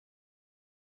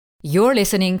You're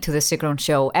listening to The Sigrun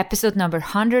Show, episode number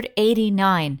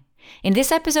 189. In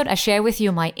this episode, I share with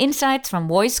you my insights from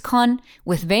VoiceCon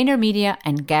with Vaynermedia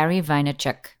and Gary V.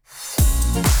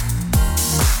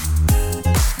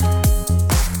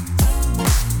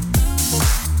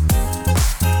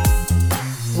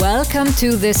 Welcome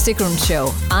to The Sigrun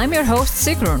Show. I'm your host,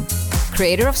 Sigrun,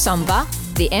 creator of Samba,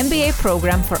 the MBA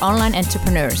program for online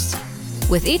entrepreneurs.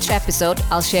 With each episode,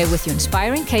 I'll share with you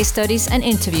inspiring case studies and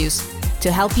interviews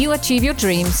to help you achieve your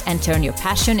dreams and turn your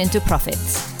passion into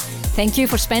profits. Thank you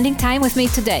for spending time with me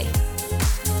today.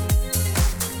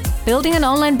 Building an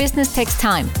online business takes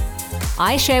time.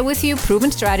 I share with you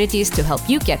proven strategies to help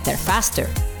you get there faster.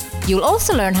 You'll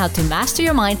also learn how to master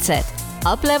your mindset,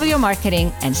 up-level your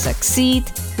marketing, and succeed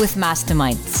with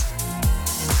masterminds.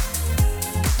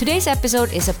 Today's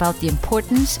episode is about the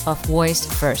importance of voice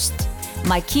first.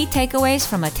 My key takeaways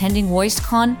from attending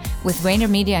VoiceCon with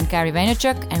Vaynermedia and Gary V,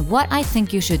 and what I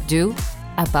think you should do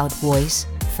about voice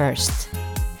first.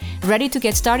 Ready to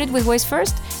get started with voice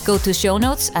first? Go to show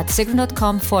notes at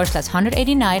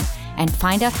sigrun.com/189 and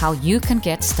find out how you can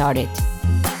get started.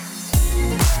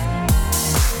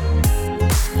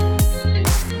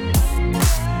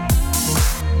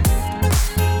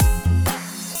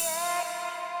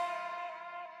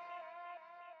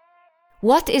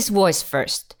 What is voice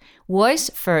first? Voice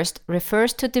first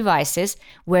refers to devices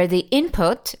where the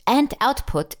input and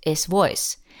output is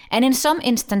voice. And in some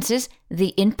instances,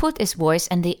 the input is voice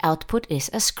and the output is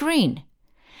a screen.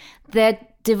 The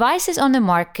devices on the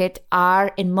market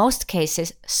are, in most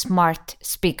cases, smart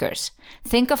speakers.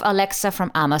 Think of Alexa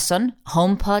from Amazon,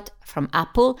 HomePod from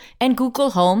Apple, and Google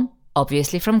Home,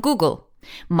 obviously from Google.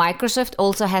 Microsoft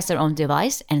also has their own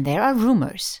device, and there are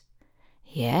rumors.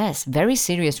 Yes, very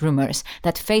serious rumors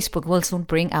that Facebook will soon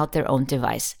bring out their own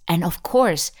device. And of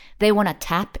course, they want to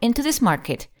tap into this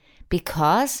market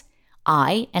because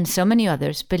I and so many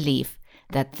others believe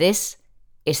that this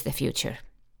is the future.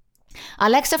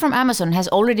 Alexa from Amazon has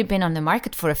already been on the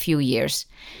market for a few years,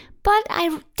 but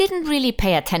I didn't really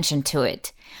pay attention to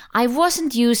it. I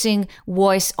wasn't using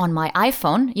voice on my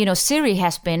iPhone. You know, Siri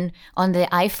has been on the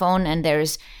iPhone and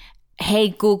there's Hey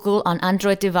Google on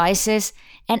Android devices,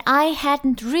 and I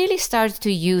hadn't really started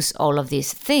to use all of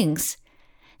these things.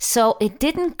 So it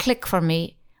didn't click for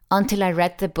me until I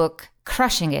read the book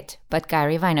Crushing It by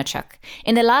Gary V.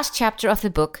 In the last chapter of the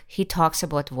book, he talks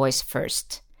about voice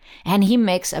first. And he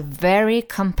makes a very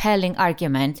compelling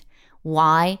argument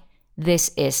why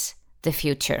this is the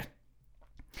future.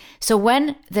 So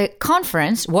when the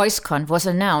conference, VoiceCon, was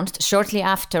announced shortly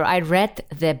after I read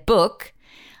the book,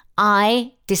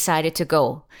 I decided to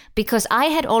go because I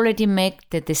had already made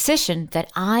the decision that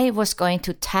I was going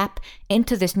to tap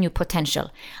into this new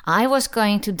potential. I was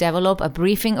going to develop a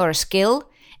briefing or a skill,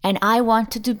 and I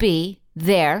wanted to be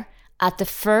there at the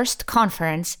first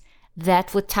conference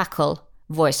that would tackle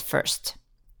voice first.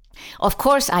 Of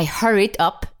course, I hurried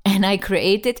up and I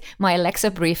created my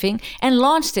Alexa briefing and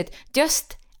launched it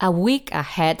just a week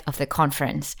ahead of the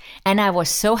conference. And I was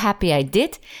so happy I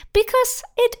did because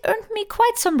it earned me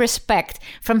quite some respect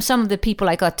from some of the people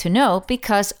I got to know,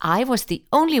 because I was the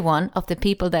only one of the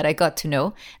people that I got to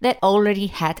know that already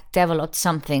had developed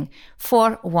something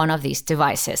for one of these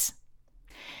devices.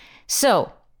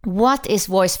 So, what is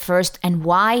voice first and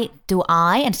why do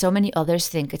I and so many others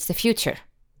think it's the future?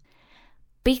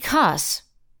 Because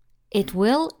it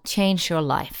will change your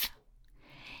life.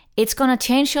 It's going to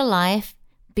change your life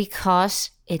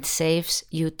because it saves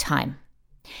you time.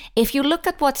 If you look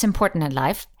at what's important in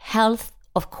life, health,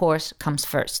 of course, comes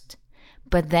first.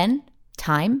 But then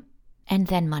time, and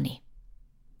then money.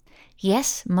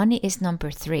 Yes, money is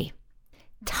number 3.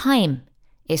 Time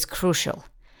is crucial.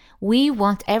 We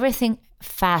want everything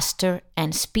faster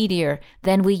and speedier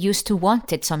than we used to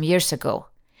want it some years ago.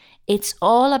 It's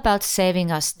all about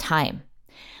saving us time.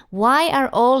 Why are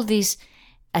all these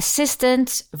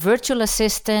assistants, virtual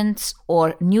assistants,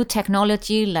 or new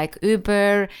technology like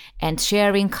Uber and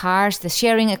sharing cars, the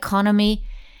sharing economy?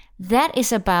 That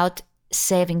is about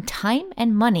saving time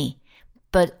and money.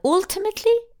 But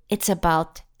ultimately, it's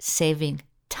about saving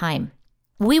time.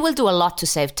 We will do a lot to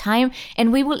save time,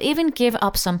 and we will even give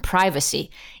up some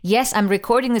privacy. Yes, I'm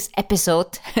recording this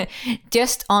episode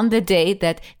just on the day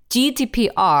that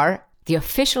GDPR, the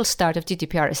official start of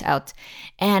GDPR, is out.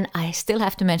 And I still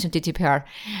have to mention GDPR,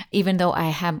 even though I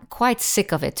am quite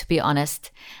sick of it, to be honest.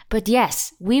 But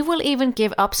yes, we will even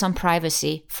give up some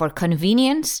privacy for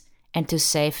convenience and to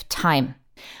save time.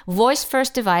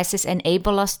 Voice-first devices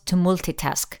enable us to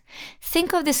multitask.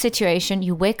 Think of the situation: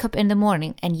 you wake up in the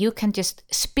morning and you can just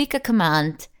speak a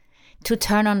command to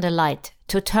turn on the light,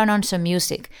 to turn on some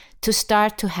music, to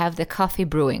start to have the coffee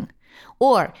brewing.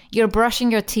 Or you're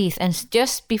brushing your teeth and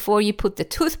just before you put the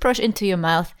toothbrush into your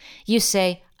mouth, you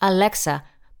say, Alexa,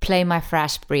 play my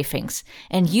flash briefings.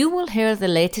 And you will hear the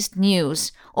latest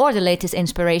news or the latest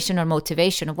inspiration or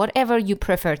motivation or whatever you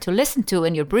prefer to listen to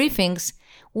in your briefings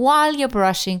while you're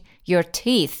brushing your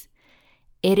teeth.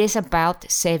 It is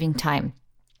about saving time.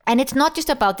 And it's not just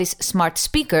about these smart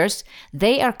speakers.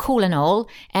 They are cool and all.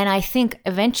 And I think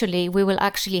eventually we will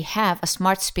actually have a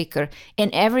smart speaker in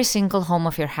every single home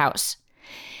of your house.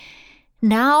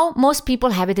 Now, most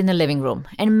people have it in the living room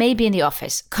and maybe in the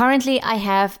office. Currently, I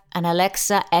have an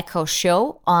Alexa Echo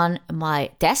Show on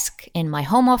my desk in my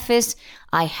home office.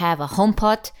 I have a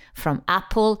HomePod from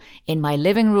Apple in my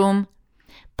living room.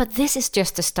 But this is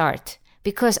just a start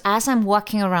because as I'm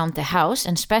walking around the house,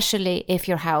 and especially if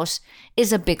your house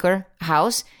is a bigger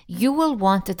house, you will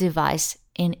want a device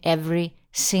in every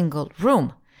single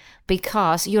room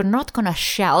because you're not going to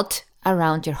shout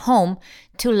around your home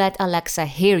to let Alexa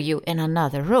hear you in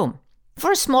another room.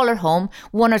 For a smaller home,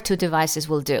 1 or 2 devices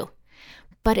will do.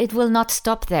 But it will not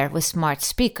stop there with smart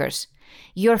speakers.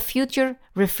 Your future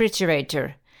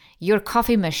refrigerator, your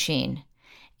coffee machine,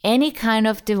 any kind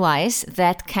of device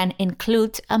that can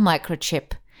include a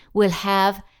microchip will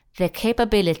have the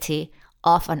capability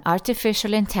of an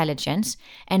artificial intelligence.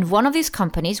 And one of these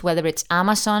companies, whether it's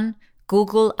Amazon,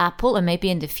 Google, Apple, or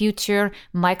maybe in the future,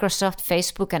 Microsoft,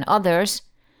 Facebook, and others,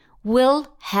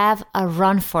 will have a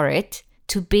run for it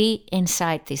to be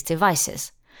inside these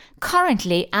devices.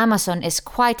 Currently, Amazon is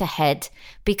quite ahead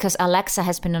because Alexa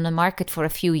has been on the market for a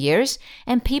few years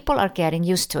and people are getting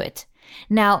used to it.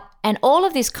 Now, and all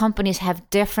of these companies have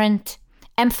different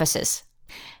emphasis.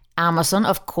 Amazon,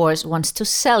 of course, wants to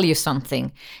sell you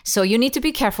something. So you need to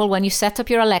be careful when you set up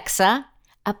your Alexa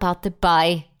about the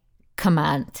buy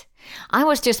command. I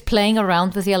was just playing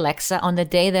around with the Alexa on the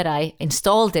day that I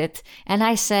installed it, and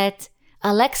I said,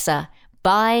 Alexa,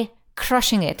 buy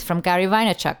Crushing It from Gary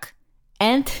Vaynerchuk.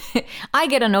 And I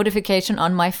get a notification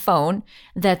on my phone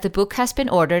that the book has been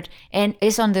ordered and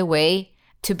is on the way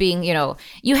to being,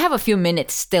 you have a few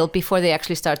minutes still before they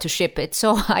actually start to ship it.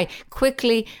 So I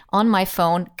quickly on my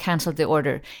phone canceled the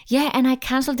order. Yeah, and I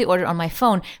canceled the order on my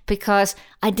phone because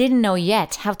I didn't know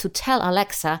yet how to tell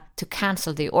Alexa to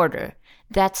cancel the order.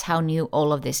 That's how new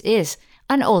all of this is,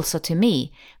 and also to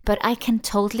me. But I can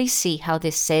totally see how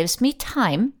this saves me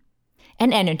time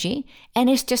and energy, and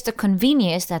it's just a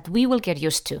convenience that we will get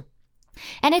used to.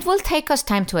 And it will take us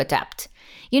time to adapt.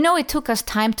 It took us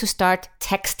time to start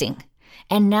texting.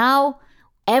 And now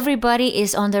everybody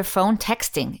is on their phone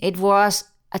texting. It was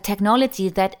a technology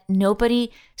that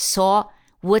nobody saw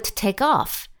would take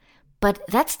off. But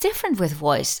that's different with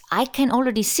voice. I can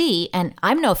already see, and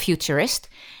I'm no futurist,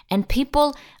 and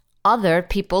other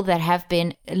people that have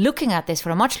been looking at this for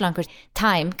a much longer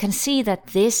time can see that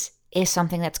this is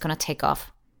something that's going to take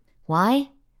off. Why?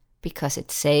 Because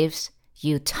it saves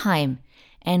you time.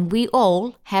 And we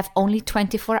all have only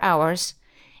 24 hours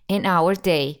in our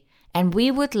day, and we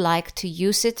would like to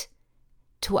use it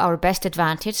to our best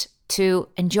advantage to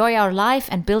enjoy our life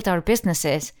and build our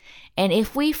businesses. And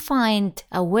if we find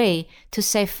a way to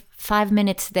save 5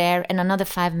 minutes there and another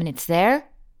 5 minutes there,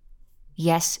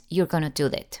 yes, you're going to do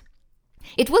that.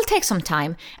 It will take some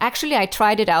time. Actually, I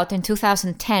tried it out in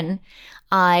 2010.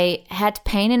 I had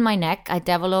pain in my neck. I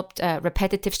developed a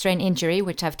repetitive strain injury,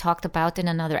 which I've talked about in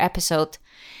another episode.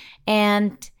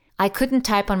 And I couldn't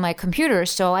type on my computer,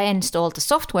 so I installed the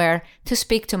software to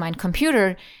speak to my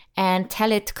computer and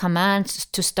tell it commands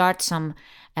to start some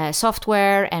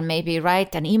software and maybe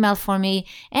write an email for me.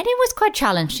 And it was quite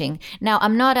challenging. Now,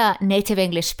 I'm not a native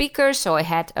English speaker, so I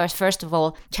had, first of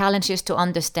all, challenges to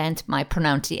understand my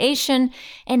pronunciation.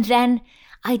 And then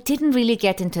I didn't really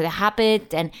get into the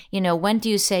habit. And, when do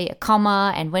you say a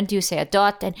comma and when do you say a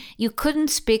dot? And you couldn't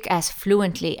speak as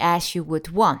fluently as you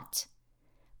would want.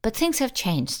 But things have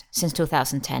changed since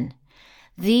 2010.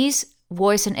 These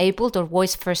voice-enabled or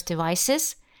voice-first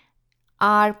devices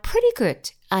are pretty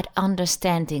good at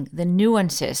understanding the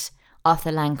nuances of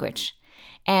the language.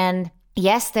 And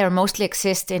yes, they mostly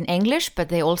exist in English, but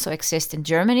they also exist in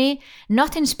Germany,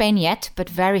 not in Spain yet, but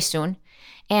very soon.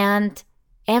 And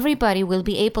everybody will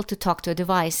be able to talk to a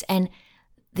device, and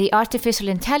the artificial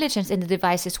intelligence in the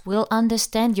devices will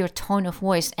understand your tone of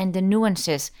voice and the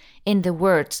nuances in the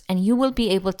words, and you will be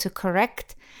able to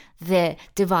correct the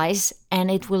device, and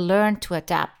it will learn to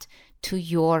adapt to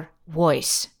your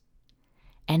voice.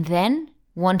 And then,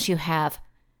 once you have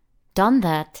done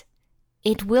that,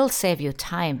 it will save you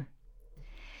time.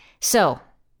 So,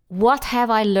 what have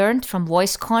I learned from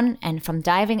VoiceCon and from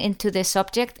diving into this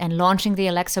subject and launching the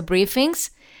Alexa briefings?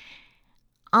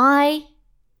 I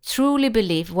truly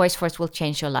believe VoiceFirst will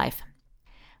change your life.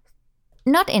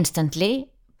 Not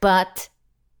instantly, but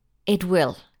it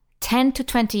will. 10 to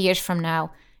 20 years from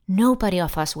now, nobody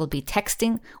of us will be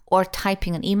texting or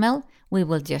typing an email. We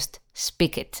will just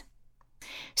speak it.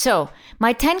 So,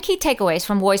 my 10 key takeaways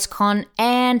from VoiceCon,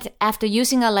 and after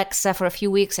using Alexa for a few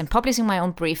weeks and publishing my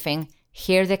own briefing,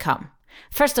 here they come.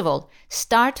 First of all,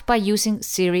 start by using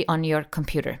Siri on your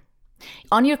computer.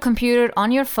 On your computer,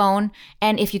 on your phone,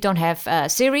 and if you don't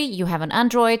have Siri, you have an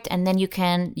Android, and then you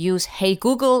can use Hey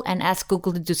Google and ask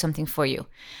Google to do something for you.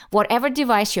 Whatever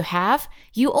device you have,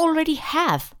 you already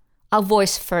have a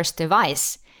voice-first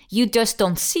device. You just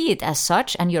don't see it as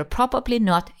such, and you're probably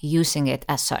not using it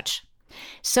as such.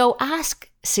 So ask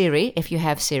Siri, if you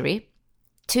have Siri,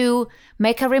 to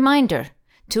make a reminder,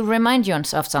 to remind you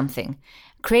of something.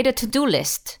 Create a to-do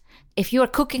list. If you are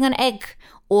cooking an egg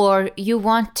or you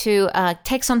want to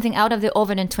take something out of the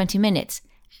oven in 20 minutes,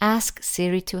 ask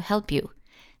Siri to help you.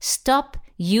 Stop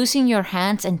using your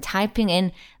hands and typing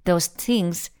in those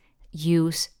things.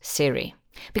 Use Siri.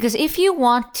 Because if you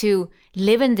want to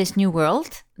live in this new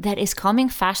world that is coming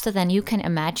faster than you can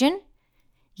imagine,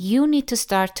 you need to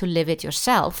start to live it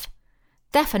yourself.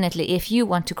 Definitely if you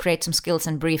want to create some skills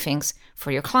and briefings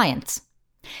for your clients.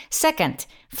 Second,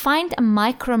 find a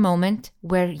micro moment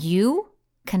where you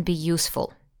can be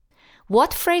useful.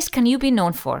 What phrase can you be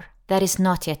known for that is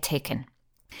not yet taken?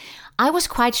 I was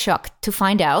quite shocked to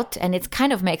find out, and it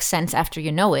kind of makes sense after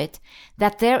you know it,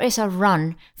 that there is a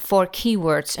run for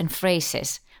keywords and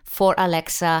phrases for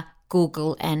Alexa,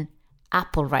 Google, and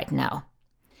Apple right now.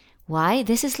 Why?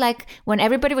 This is like when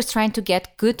everybody was trying to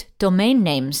get good domain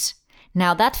names.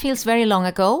 Now that feels very long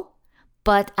ago,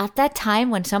 but at that time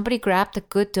when somebody grabbed a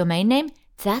good domain name,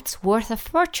 that's worth a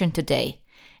fortune today.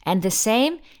 And the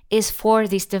same is for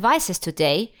these devices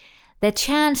today. The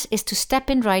chance is to step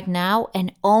in right now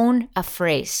and own a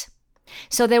phrase.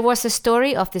 So there was a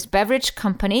story of this beverage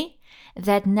company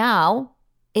that now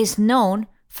is known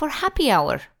for happy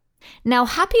hour. Now,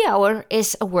 happy hour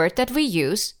is a word that we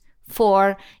use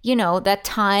for, that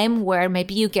time where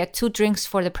maybe you get 2 drinks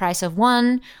for the price of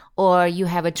 1, or you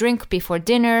have a drink before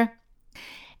dinner.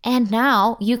 And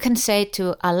now you can say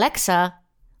to Alexa,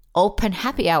 open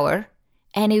happy hour,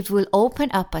 and it will open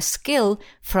up a skill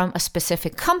from a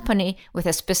specific company with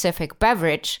a specific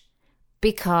beverage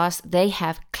because they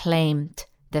have claimed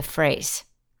the phrase.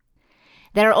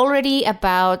 There are already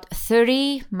about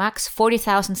 30, max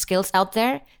 40,000 skills out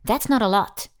there. That's not a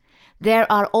lot.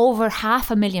 There are over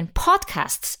 500,000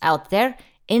 podcasts out there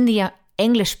in the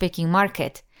English-speaking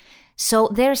market. So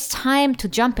there's time to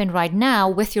jump in right now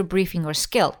with your briefing or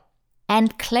skill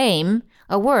and claim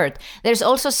a word. There's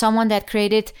also someone that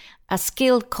created a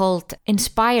skill called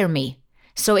Inspire Me.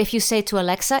 So if you say to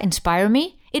Alexa, inspire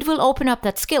me, it will open up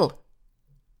that skill.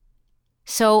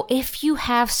 So if you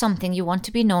have something you want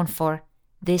to be known for,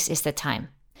 this is the time.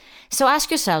 So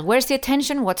ask yourself, where's the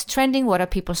attention? What's trending? What are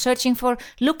people searching for?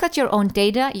 Look at your own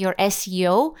data, your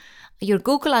SEO. Your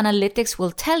Google Analytics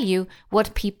will tell you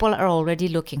what people are already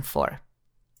looking for.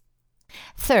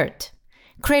 Third,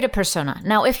 create a persona.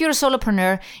 Now, if you're a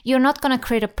solopreneur, you're not going to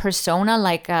create a persona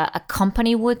like a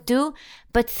company would do,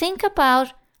 but think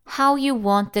about how you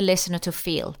want the listener to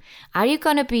feel. Are you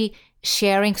going to be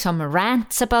sharing some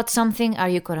rants about something? Are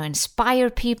you going to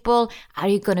inspire people? Are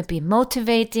you going to be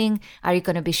motivating? Are you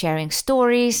going to be sharing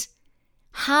stories?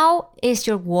 How is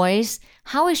your voice,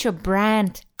 how is your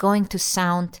brand going to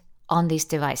sound on these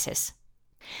devices?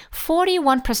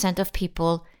 41% of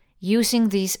people using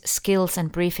these skills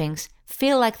and briefings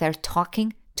feel like they're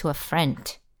talking to a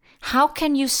friend. How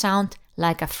can you sound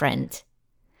like a friend?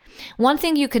 One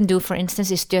thing you can do, for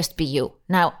instance, is just be you.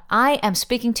 Now, I am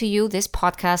speaking to you this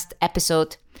podcast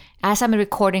episode. As I'm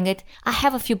recording it, I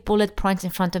have a few bullet points in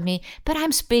front of me, but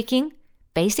I'm speaking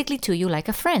basically to you like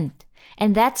a friend.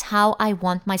 And that's how I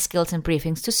want my skills and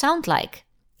briefings to sound like.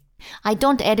 I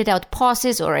don't edit out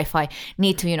pauses, or if I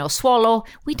need to, swallow,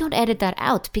 we don't edit that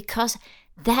out because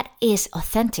that is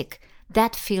authentic.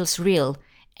 That feels real.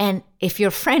 And if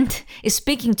your friend is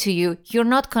speaking to you, you're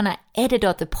not going to edit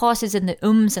out the pauses and the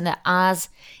ums and the ahs.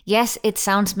 Yes, it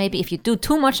sounds maybe if you do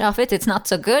too much of it, it's not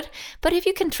so good. But if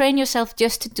you can train yourself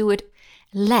just to do it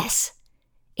less,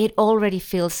 it already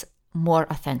feels more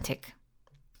authentic.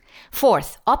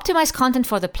 Fourth, optimize content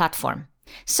for the platform.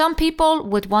 Some people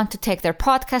would want to take their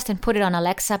podcast and put it on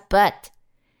Alexa, but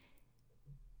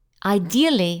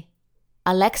ideally,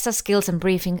 Alexa skills and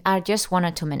briefing are just 1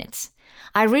 or 2 minutes.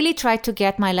 I really tried to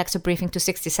get my Alexa briefing to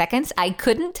 60 seconds. I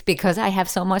couldn't because I have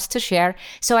so much to share,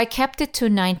 so I kept it to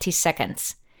 90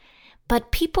 seconds.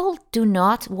 But people do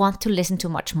not want to listen to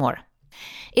much more.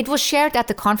 It was shared at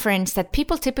the conference that the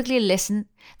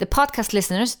podcast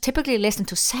listeners typically listen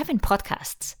to 7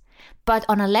 podcasts. But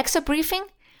on Alexa briefing,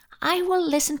 I will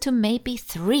listen to maybe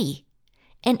 3.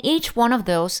 And each one of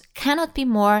those cannot be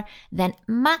more than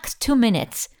max 2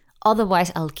 minutes.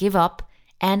 Otherwise, I'll give up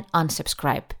and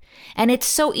unsubscribe. And it's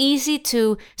so easy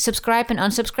to subscribe and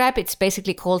unsubscribe. It's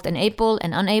basically called enable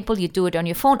and unable. You do it on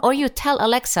your phone, or you tell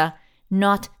Alexa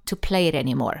not to play it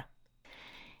anymore.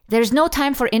 There's no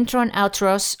time for intro and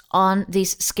outros on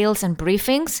these skills and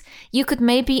briefings. You could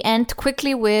maybe end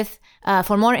quickly with,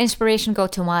 for more inspiration, go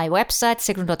to my website,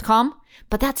 sigrun.com.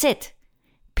 But that's it.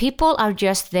 People are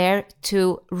just there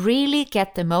to really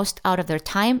get the most out of their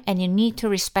time, and you need to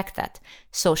respect that.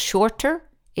 So shorter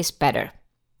is better.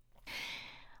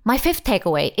 My 5th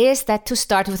takeaway is that to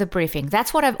start with a briefing.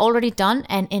 That's what I've already done.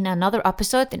 And in another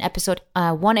episode, in episode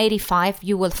 185,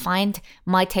 you will find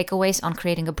my takeaways on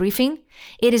creating a briefing.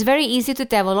 It is very easy to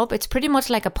develop. It's pretty much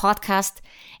like a podcast.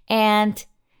 And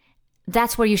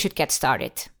that's where you should get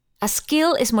started. A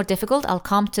skill is more difficult. I'll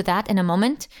come to that in a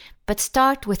moment. But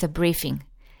start with a briefing.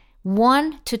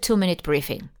 1 to 2 minute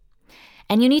briefing.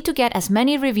 And you need to get as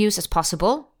many reviews as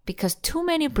possible, because too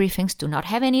many briefings do not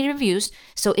have any reviews.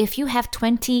 So if you have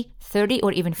 20, 30,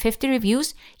 or even 50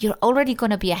 reviews, you're already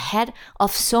going to be ahead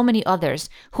of so many others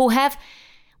who have,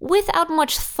 without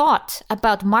much thought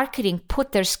about marketing,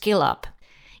 put their skill up.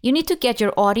 You need to get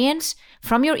your audience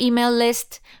from your email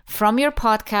list, from your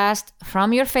podcast,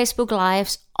 from your Facebook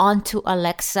Lives onto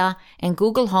Alexa and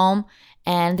Google Home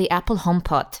and the Apple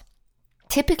HomePod.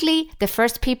 Typically, the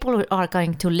first people who are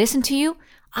going to listen to you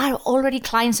are already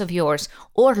clients of yours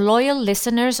or loyal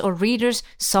listeners or readers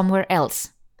somewhere else.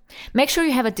 Make sure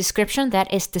you have a description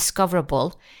that is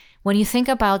discoverable. When you think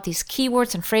about these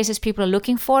keywords and phrases people are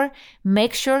looking for,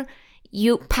 make sure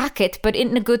you pack it, but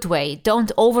in a good way.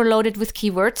 Don't overload it with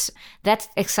keywords. That's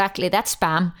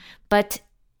spam. But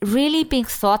really being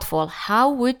thoughtful,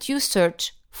 how would you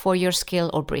search for your skill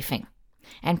or briefing?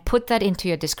 And put that into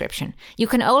your description. You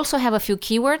can also have a few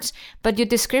keywords, but your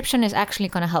description is actually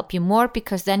going to help you more,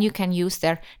 because then you can use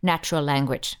their natural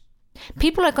language.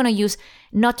 People are going to use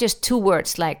not just 2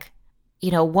 words, like,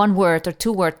 1 word or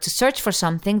 2 words to search for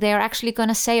something. They are actually going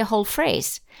to say a whole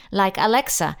phrase, like,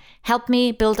 Alexa, help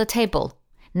me build a table.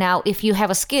 Now, if you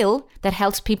have a skill that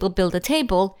helps people build a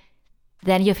table,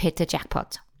 then you've hit the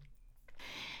jackpot.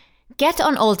 Get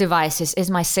on all devices is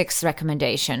my 6th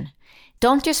recommendation.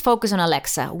 Don't just focus on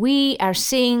Alexa. We are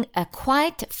seeing a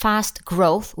quite fast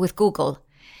growth with Google.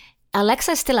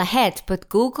 Alexa is still ahead, but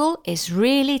Google is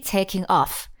really taking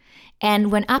off.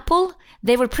 And when Apple,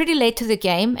 they were pretty late to the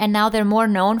game, and now they're more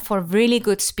known for really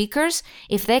good speakers.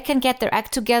 If they can get their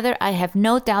act together, I have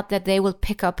no doubt that they will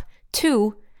pick up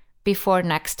 2 before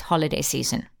next holiday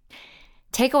season.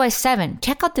 Takeaway 7,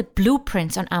 check out the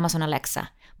blueprints on Amazon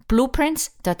Alexa.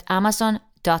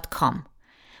 Blueprints.amazon.com.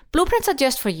 Blueprints are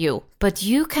just for you, but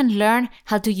you can learn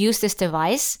how to use this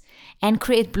device and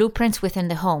create blueprints within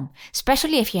the home.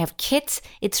 Especially if you have kids,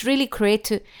 it's really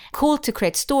cool to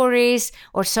create stories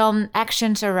or some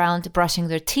actions around brushing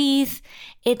their teeth.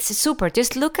 It's super.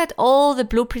 Just look at all the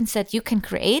blueprints that you can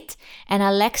create, and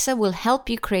Alexa will help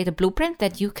you create a blueprint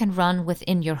that you can run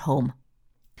within your home.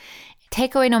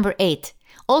 Takeaway number 8.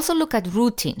 Also look at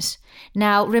routines.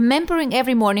 Now, remembering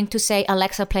every morning to say,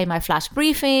 Alexa, play my flash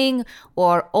briefing,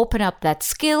 or open up that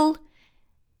skill,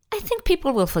 I think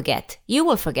people will forget. You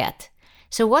will forget.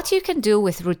 So what you can do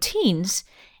with routines,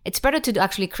 it's better to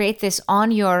actually create this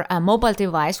on your mobile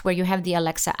device where you have the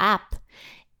Alexa app,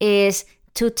 is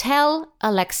to tell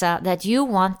Alexa that you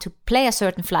want to play a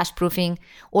certain flash briefing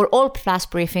or all flash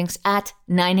briefings at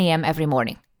 9 a.m. every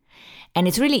morning. And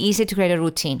it's really easy to create a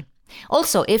routine.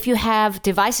 Also, if you have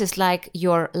devices like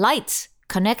your lights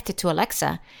connected to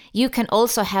Alexa, you can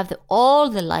also have all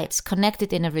the lights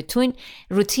connected in a routine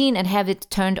and have it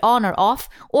turned on or off,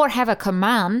 or have a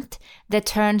command that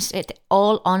turns it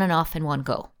all on and off in one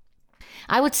go.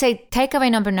 I would say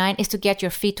takeaway number 9 is to get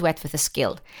your feet wet with a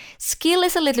skill. Skill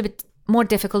is a little bit more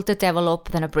difficult to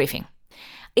develop than a briefing.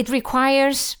 It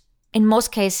requires, in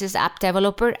most cases, app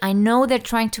developer. I know they're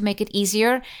trying to make it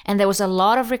easier, and there was a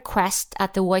lot of requests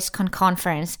at the VoiceCon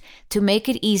conference to make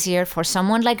it easier for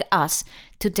someone like us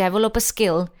to develop a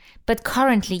skill. But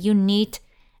currently you need,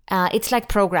 it's like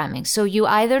programming. So you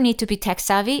either need to be tech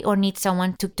savvy or need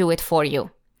someone to do it for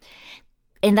you.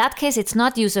 In that case, it's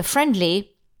not user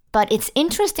friendly, but it's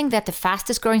interesting that the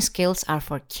fastest growing skills are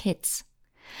for kids.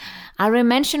 I will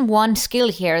mention one skill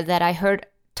here that I heard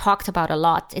talked about a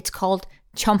lot. It's called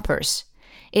Chompers.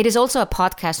 It is also a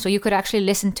podcast, so you could actually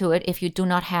listen to it if you do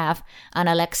not have an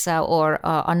Alexa or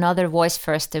another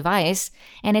voice-first device,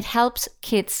 and it helps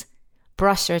kids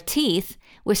brush their teeth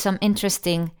with some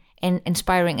interesting and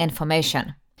inspiring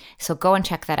information. So go and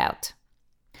check that out.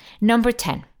 Number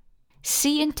 10,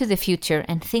 see into the future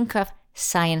and think of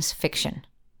science fiction.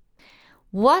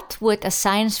 What would a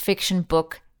science fiction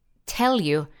book tell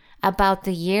you about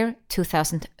the year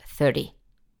 2030?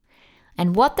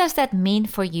 And what does that mean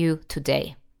for you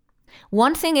today?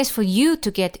 One thing is for you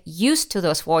to get used to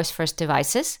those voice-first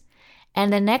devices,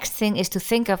 and the next thing is to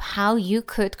think of how you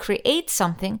could create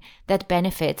something that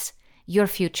benefits your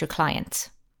future clients.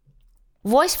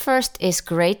 Voice first is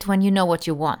great when you know what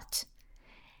you want.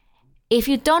 If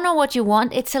you don't know what you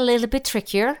want, it's a little bit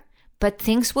trickier, but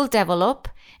things will develop,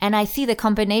 and I see the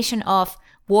combination of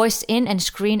voice in and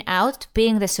screen out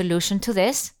being the solution to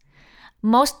this.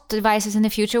 Most devices in the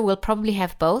future will probably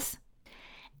have both.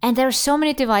 And there are so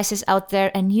many devices out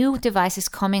there and new devices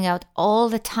coming out all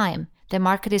the time. The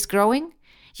market is growing.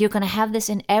 You're going to have this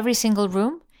in every single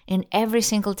room, in every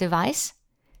single device.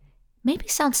 Maybe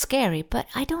sounds scary, but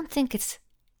I don't think it's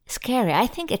scary. I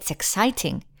think it's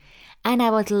exciting. And I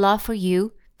would love for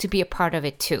you to be a part of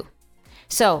it too.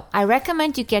 So I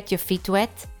recommend you get your feet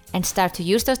wet and start to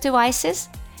use those devices.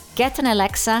 Get an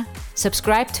Alexa,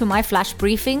 subscribe to my flash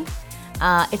briefing.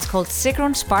 It's called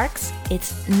Sigrun Sparks.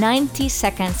 It's 90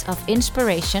 seconds of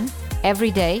inspiration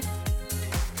every day.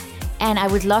 And I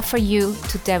would love for you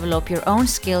to develop your own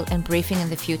skill in briefing in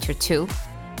the future too.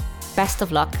 Best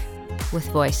of luck with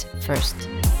Voice First.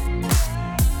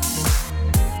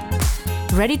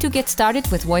 Ready to get started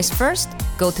with Voice First?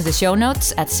 Go to the show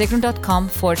notes at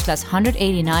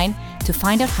sigrun.com/189 to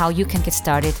find out how you can get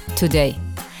started today.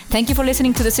 Thank you for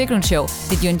listening to The Sigrun Show.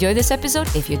 Did you enjoy this episode?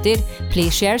 If you did,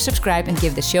 please share, subscribe, and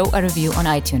give the show a review on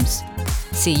iTunes.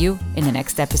 See you in the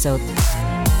next episode.